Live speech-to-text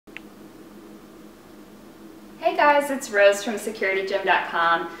guys, it's Rose from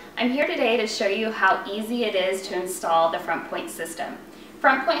securitygym.com. I'm here today to show you how easy it is to install the Frontpoint system.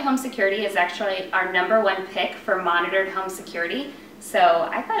 Frontpoint Home Security is actually our #1 pick for monitored home security, so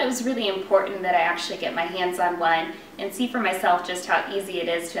I thought it was really important that I actually get my hands on one and see for myself just how easy it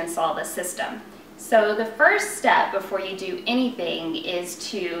is to install the system. So the first step before you do anything is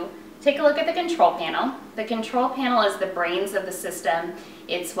to take a look at the control panel. The control panel is the brains of the system.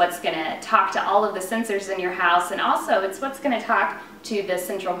 It's what's going to talk to all of the sensors in your house, and also it's what's going to talk to the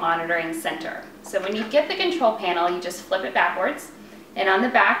central monitoring center. So when you get the control panel, you just flip it backwards, and on the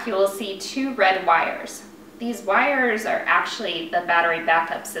back you will see 2 red wires. These wires are actually the battery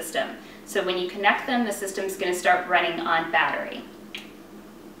backup system. So when you connect them, the system's going to start running on battery.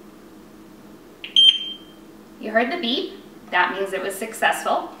 You heard the beep. That means it was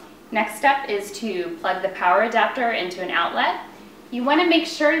successful. Next step is to plug the power adapter into an outlet. You want to make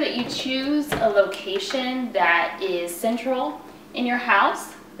sure that you choose a location that is central in your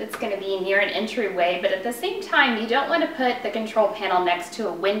house. It's going to be near an entryway, but at the same time, you don't want to put the control panel next to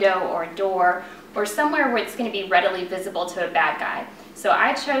a window or a door or somewhere where it's going to be readily visible to a bad guy. So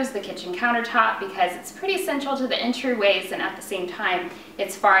I chose the kitchen countertop because it's pretty central to the entryways, and at the same time,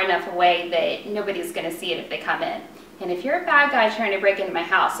 it's far enough away that nobody's going to see it if they come in. And if you're a bad guy trying to break into my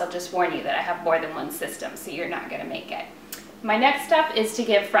house, I'll just warn you that I have more than one system, so you're not going to make it. My next step is to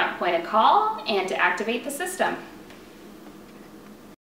give Frontpoint a call and to activate the system.